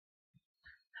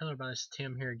Hello everybody, this is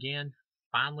Tim here again,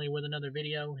 finally with another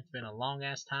video. It's been a long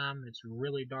ass time. It's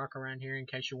really dark around here in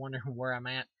case you're wondering where I'm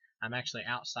at. I'm actually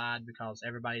outside because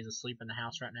everybody's asleep in the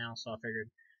house right now, so I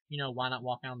figured, why not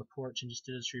walk out on the porch and just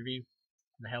do this review?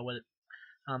 The hell with it.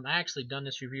 I actually done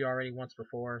this review already once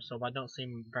before, so if I don't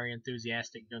seem very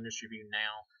enthusiastic doing this review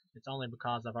now, it's only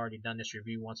because I've already done this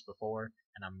review once before,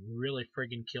 and I'm really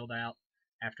friggin' killed out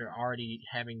after already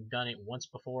having done it once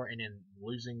before and then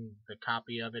losing the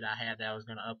copy of it I had that I was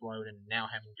going to upload and now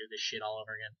having to do this shit all over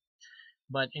again.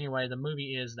 But anyway, the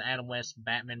movie is the Adam West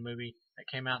Batman movie that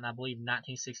came out in, I believe,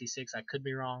 1966. I could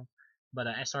be wrong. But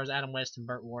as far as Adam West and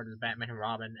Burt Ward as Batman and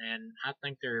Robin, and I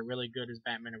think they're really good as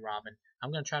Batman and Robin.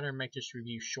 I'm going to try to make this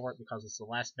review short because it's the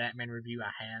last Batman review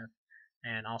I have,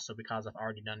 and also because I've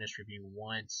already done this review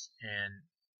once, and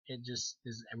it just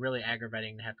is really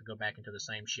aggravating to have to go back into the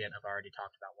same shit I've already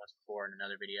talked about once before in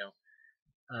another video.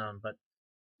 But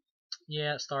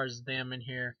yeah, it stars them in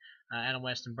here, Adam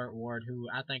West and Burt Ward, who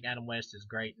I think Adam West is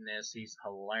great in this. He's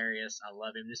hilarious. I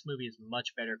love him. This movie is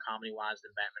much better comedy-wise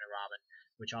than Batman and Robin,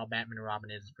 which all Batman and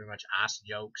Robin is pretty much ice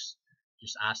jokes,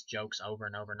 just ice jokes over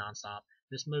and over nonstop.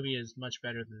 This movie is much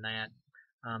better than that.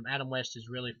 Adam West is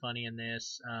really funny in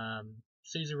this.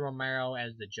 Cesar Romero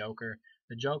as the Joker.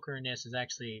 The Joker in this is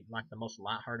actually like the most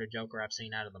lighthearted Joker I've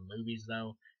seen out of the movies,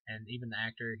 though. And even the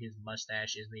actor, his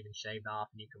mustache isn't even shaved off,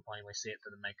 and you can plainly see it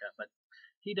through the makeup. But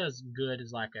he does good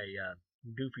as like a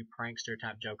goofy prankster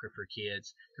type Joker for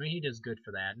kids. I mean, he does good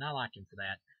for that, and I like him for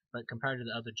that. But compared to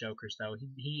the other Jokers, though,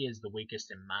 he is the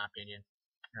weakest in my opinion.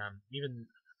 Even,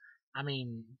 I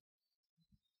mean,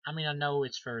 I know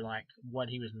it's for like what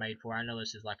he was made for. I know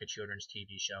this is like a children's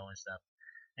TV show and stuff.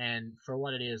 And for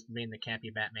what it is, being the campy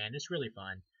Batman, it's really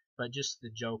fun. But just the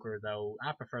Joker, though,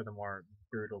 I prefer the more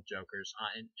brutal Jokers,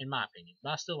 in my opinion.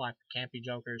 But I still like the campy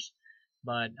Jokers.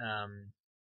 But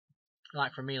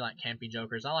like for me, like campy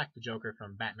Jokers, I like the Joker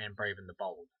from Batman Brave and the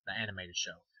Bold, the animated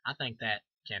show. I think that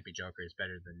campy Joker is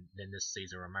better than this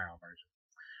Cesar Romero version.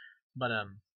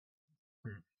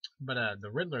 But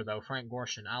the Riddler, though, Frank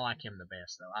Gorshin, I like him the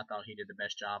best, though. I thought he did the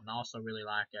best job, and I also really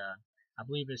like I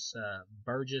believe it's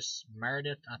Burgess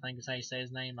Meredith, I think is how you say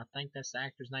his name. I think that's the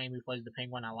actor's name who plays the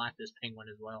Penguin. I like this Penguin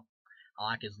as well. I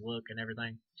like his look and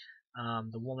everything.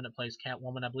 The woman that plays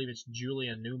Catwoman, I believe it's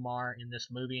Julia Newmar in this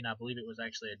movie, and I believe it was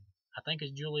actually, I think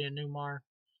it's Julia Newmar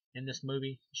in this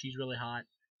movie. She's really hot.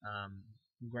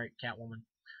 Great Catwoman.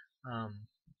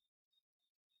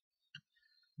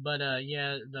 But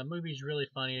yeah, the movie's really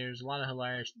funny. There's a lot of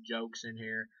hilarious jokes in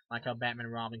here, like how Batman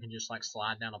and Robin can just like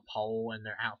slide down a pole and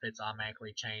their outfits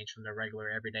automatically change from their regular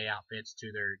everyday outfits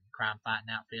to their crime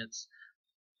fighting outfits.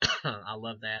 I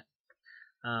love that.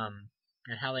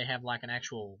 And how they have like an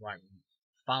actual like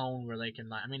phone where they can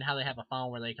like, how they have a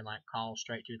phone where they can like call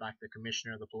straight to like the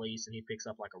commissioner of the police, and he picks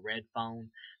up like a red phone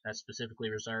that's specifically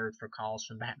reserved for calls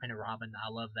from Batman and Robin.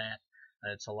 I love that.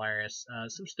 It's hilarious.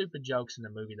 Some stupid jokes in the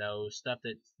movie though. Stuff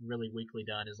that's really weakly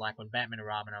done is like when Batman and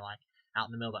Robin are like out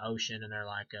in the middle of the ocean, and they're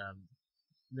like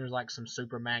there's like some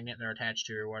super magnet they're attached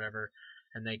to or whatever,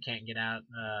 and they can't get out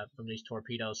from these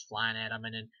torpedoes flying at them,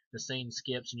 and then the scene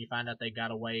skips and you find out they got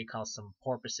away because some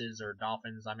porpoises or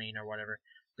dolphins, or whatever,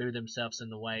 threw themselves in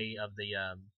the way of the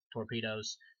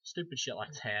torpedoes. Stupid shit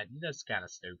like that. That's kind of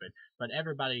stupid. But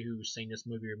everybody who's seen this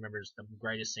movie remembers the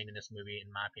greatest scene in this movie,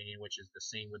 in my opinion, which is the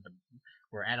scene with the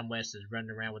where Adam West is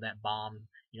running around with that bomb.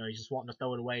 He's just wanting to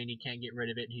throw it away and he can't get rid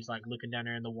of it. And he's like looking down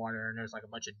there in the water, and there's like a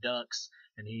bunch of ducks,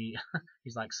 and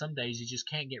he's like, some days you just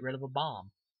can't get rid of a bomb.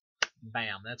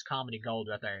 Bam, that's comedy gold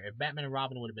right there. If Batman and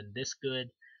Robin would have been this good,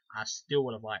 I still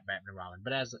would have liked Batman and Robin.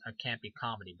 But as a campy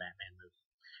comedy Batman movie.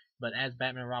 But as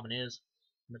Batman and Robin is,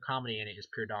 the comedy in it is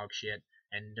pure dog shit,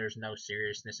 and there's no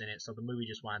seriousness in it, so the movie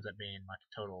just winds up being like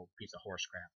a total piece of horse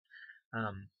crap.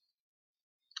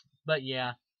 But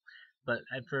yeah, but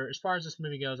for as far as this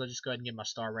movie goes, I'll just go ahead and give my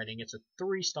star rating. It's a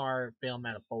 3-star film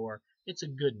out of 4. It's a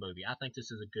good movie. I think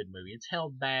this is a good movie. It's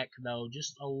held back though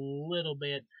just a little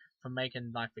bit from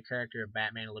making like the character of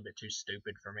Batman a little bit too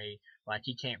stupid for me. Like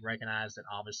he can't recognize that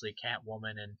obviously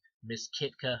Catwoman and Miss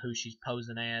Kitka, who she's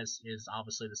posing as, is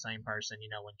obviously the same person.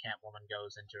 When Catwoman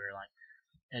goes into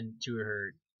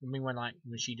her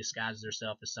when she disguises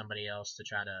herself as somebody else to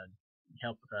try to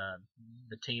help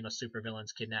the team of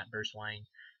supervillains kidnap Bruce Wayne.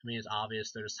 It's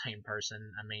obvious they're the same person.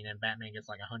 And Batman gets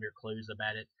like 100 clues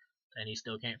about it, and he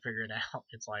still can't figure it out.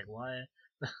 It's like, what?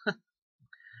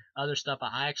 Other stuff,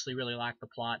 I actually really like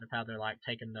the plot of how they're like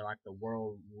taking the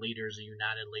world leaders, the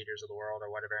united leaders of the world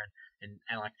or whatever, and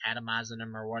like atomizing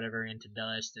them or whatever into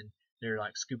dust, and they're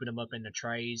like scooping them up into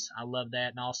trays. I love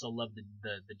that, and I also love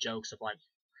the jokes of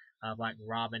like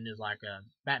Robin is like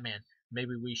Batman.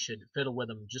 maybe we should fiddle with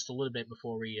them just a little bit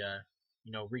before we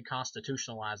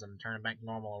reconstitutionalize them, turn them back to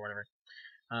normal or whatever.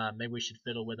 Maybe we should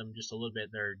fiddle with them just a little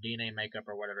bit, their DNA makeup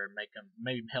or whatever, make them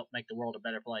maybe help make the world a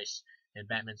better place. And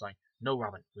Batman's like, no,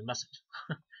 Robin, we mustn't.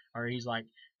 Or he's like,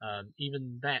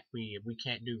 even that we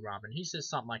can't do, Robin. He says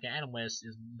something like Adam West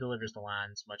delivers the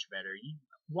lines much better. You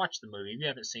watch the movie. If you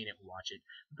haven't seen it, watch it.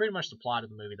 Pretty much the plot of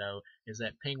the movie, though, is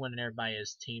that Penguin and everybody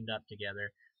is teamed up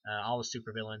together. All the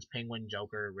supervillains, Penguin,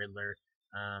 Joker, Riddler,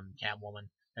 Catwoman,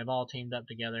 they've all teamed up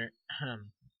together,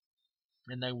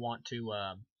 and they want to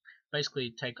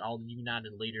basically take all the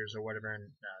United leaders or whatever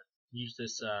and use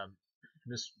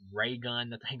this ray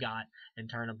gun that they got and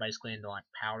turn them basically into like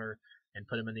powder and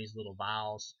put them in these little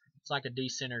vials. It's like a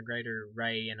disintegrator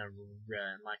ray and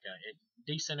it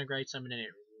disintegrates them and then it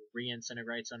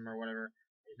reintegrates them or whatever.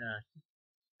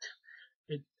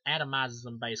 It atomizes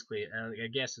them basically, I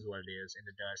guess is what it is,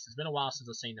 into dust. It's been a while since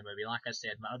I've seen the movie. Like I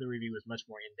said, my other review was much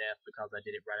more in-depth because I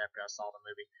did it right after I saw the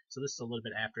movie. So this is a little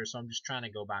bit after, so I'm just trying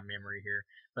to go by memory here.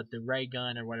 But the ray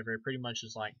gun or whatever, it pretty much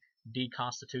is like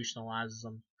deconstitutionalizes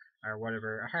them or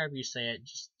whatever, or however you say it,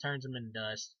 just turns them into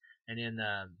dust. And then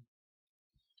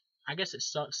I guess it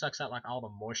sucks out like all the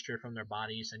moisture from their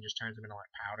bodies and just turns them into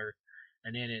like powder.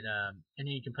 And then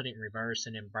you can put it in reverse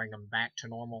and then bring them back to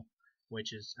normal,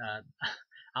 which is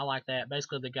I like that.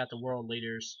 Basically, they got the world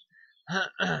leaders,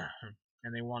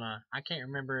 and they wanna. I can't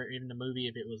remember in the movie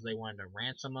if it was they wanted to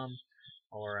ransom them,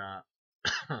 or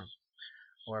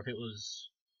or if it was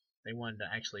they wanted to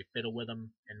actually fiddle with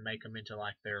them and make them into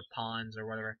like their pawns or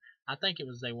whatever. I think it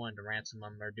was they wanted to ransom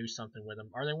them or do something with them,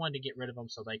 or they wanted to get rid of them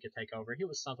so they could take over. It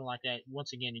was something like that.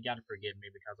 Once again, you got to forgive me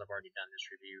because I've already done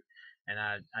this review, and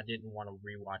I didn't want to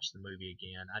rewatch the movie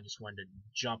again. I just wanted to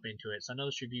jump into it. So I know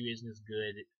this review isn't as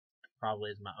good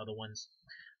probably as my other ones,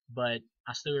 but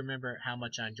I still remember how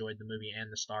much I enjoyed the movie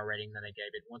and the star rating that I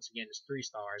gave it. Once again, it's 3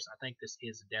 stars. I think this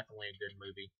is definitely a good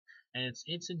movie, and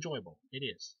it's enjoyable. It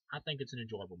is. I think it's an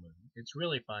enjoyable movie. It's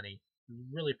really funny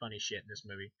shit in this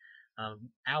movie.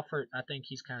 Alfred, I think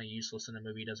he's kind of useless in the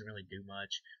movie. He doesn't really do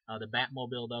much. The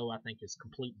Batmobile, though, I think is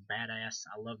complete badass.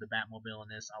 I love the Batmobile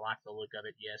in this. I like the look of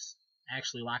it. Yes, I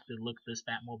actually like the look of this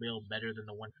Batmobile better than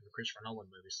the one from the Christopher Nolan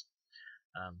movies.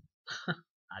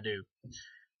 I do.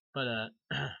 But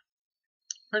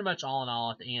pretty much all in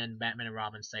all, at the end, Batman and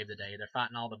Robin save the day. They're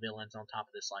fighting all the villains on top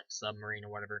of this like submarine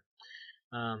or whatever.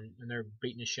 And they're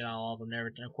beating the shit out of all of them.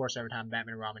 And of course, every time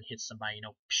Batman and Robin hits somebody,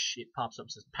 it pops up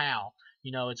and says "pow."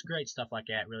 It's great stuff like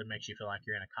that. It really makes you feel like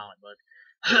you're in a comic book.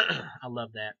 I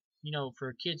love that. For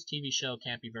a kids' TV show,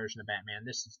 campy version of Batman,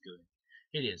 this is good.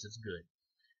 It is. It's good.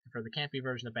 For the campy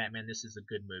version of Batman, this is a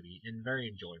good movie and very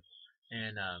enjoyable.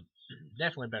 And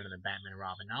definitely better than Batman and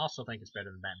Robin. I also think it's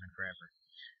better than Batman Forever.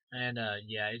 And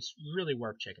yeah, it's really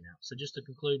worth checking out. So just to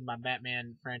conclude my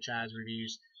Batman franchise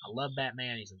reviews, I love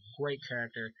Batman. He's a great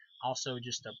character. Also,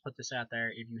 just to put this out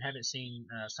there, if you haven't seen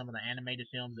some of the animated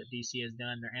films that DC has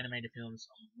done, their animated films,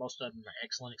 most of them are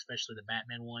excellent, especially the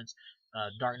Batman ones.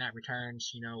 Dark Knight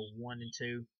Returns, 1 and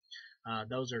 2,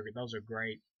 those are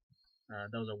great.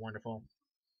 Those are wonderful.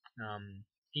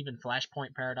 Even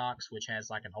Flashpoint Paradox, which has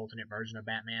like an alternate version of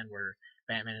Batman where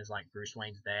Batman is like Bruce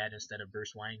Wayne's dad instead of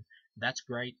Bruce Wayne. That's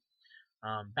great.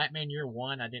 Batman Year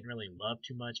One, I didn't really love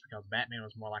too much because Batman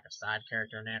was more like a side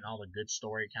character in that, and all the good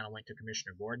story kind of went to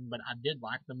Commissioner Gordon. But I did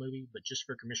like the movie, but just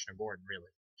for Commissioner Gordon,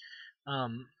 really.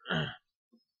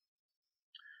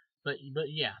 But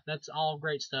yeah, that's all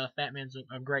great stuff. Batman's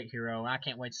a great hero. I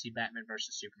can't wait to see Batman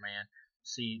versus Superman.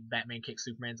 See Batman kick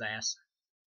Superman's ass.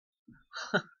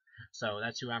 So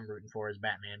that's who I'm rooting for is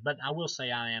Batman. But I will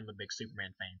say I am a big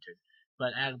Superman fan too.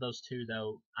 But out of those two,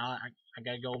 though, I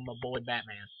gotta go with my boy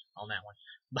Batman on that one.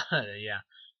 But yeah,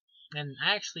 and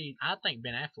actually, I think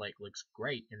Ben Affleck looks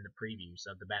great in the previews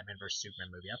of the Batman vs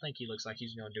Superman movie. I think he looks like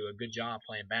he's gonna do a good job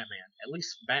playing Batman. At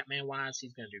least Batman-wise,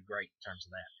 he's gonna do great in terms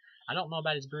of that. I don't know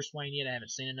about his Bruce Wayne yet. I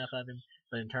haven't seen enough of him.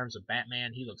 But in terms of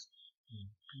Batman, he looks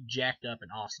jacked up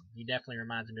and awesome. He definitely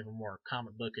reminds me of a more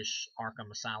comic bookish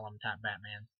Arkham Asylum type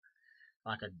Batman.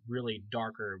 Like a really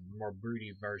darker, more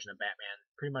broody version of Batman.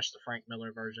 Pretty much the Frank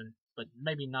Miller version, but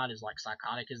maybe not as like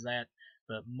psychotic as that,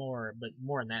 but more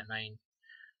in that vein.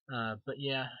 But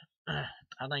yeah,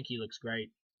 I think he looks great,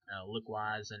 look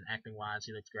wise and acting wise.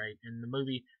 He looks great. And the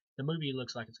movie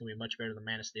looks like it's gonna be much better than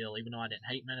Man of Steel. Even though I didn't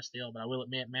hate Man of Steel, but I will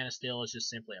admit Man of Steel is just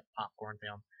simply a popcorn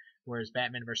film. Whereas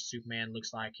Batman vs Superman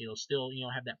looks like he'll still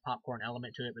have that popcorn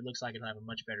element to it, but it looks like it'll have a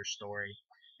much better story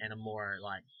and a more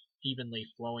like evenly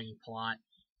flowing plot.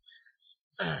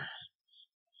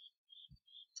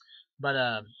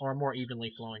 But or a more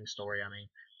evenly flowing story, I mean.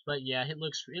 But yeah, it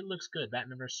looks good.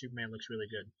 Batman vs Superman looks really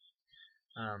good.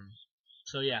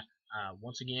 So yeah,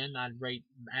 Once again, I'd rate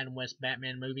Adam West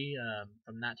Batman movie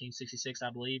from 1966,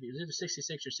 I believe. Is it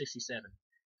 66 or 67?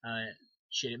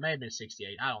 Shit, it may have been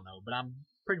 68. I don't know, but I'm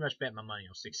pretty much betting my money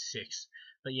on 66.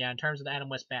 But yeah, in terms of the Adam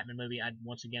West Batman movie, I'd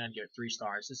give it 3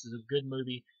 stars. This is a good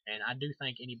movie, and I do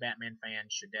think any Batman fan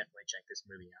should definitely check this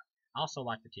movie out. I also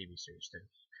like the TV series too.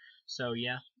 So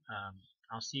yeah, um,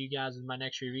 I'll see you guys in my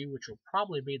next review, which will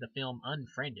probably be the film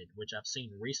Unfriended, which I've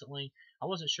seen recently. I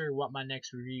wasn't sure what my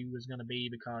next review was going to be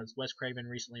because Wes Craven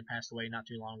recently passed away not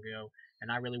too long ago,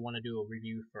 and I really want to do a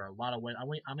review for a lot of I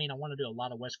want to do a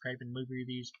lot of Wes Craven movie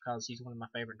reviews because he's one of my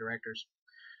favorite directors.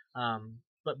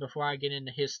 But before I get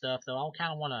into his stuff, though, I'll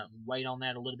kind of want to wait on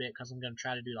that a little bit because I'm going to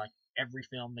try to do like every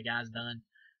film the guy's done,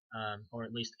 or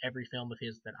at least every film of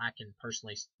his that I can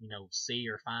personally, see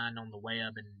or find on the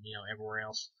web and everywhere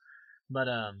else. But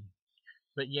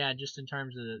but yeah, just in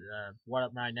terms of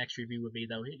what my next review would be,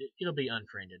 though, it'll be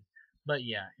Unfriended. But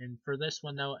yeah, and for this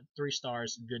one though, 3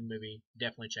 stars, good movie,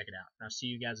 definitely check it out. I'll see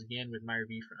you guys again with my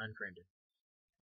review for Unfriended.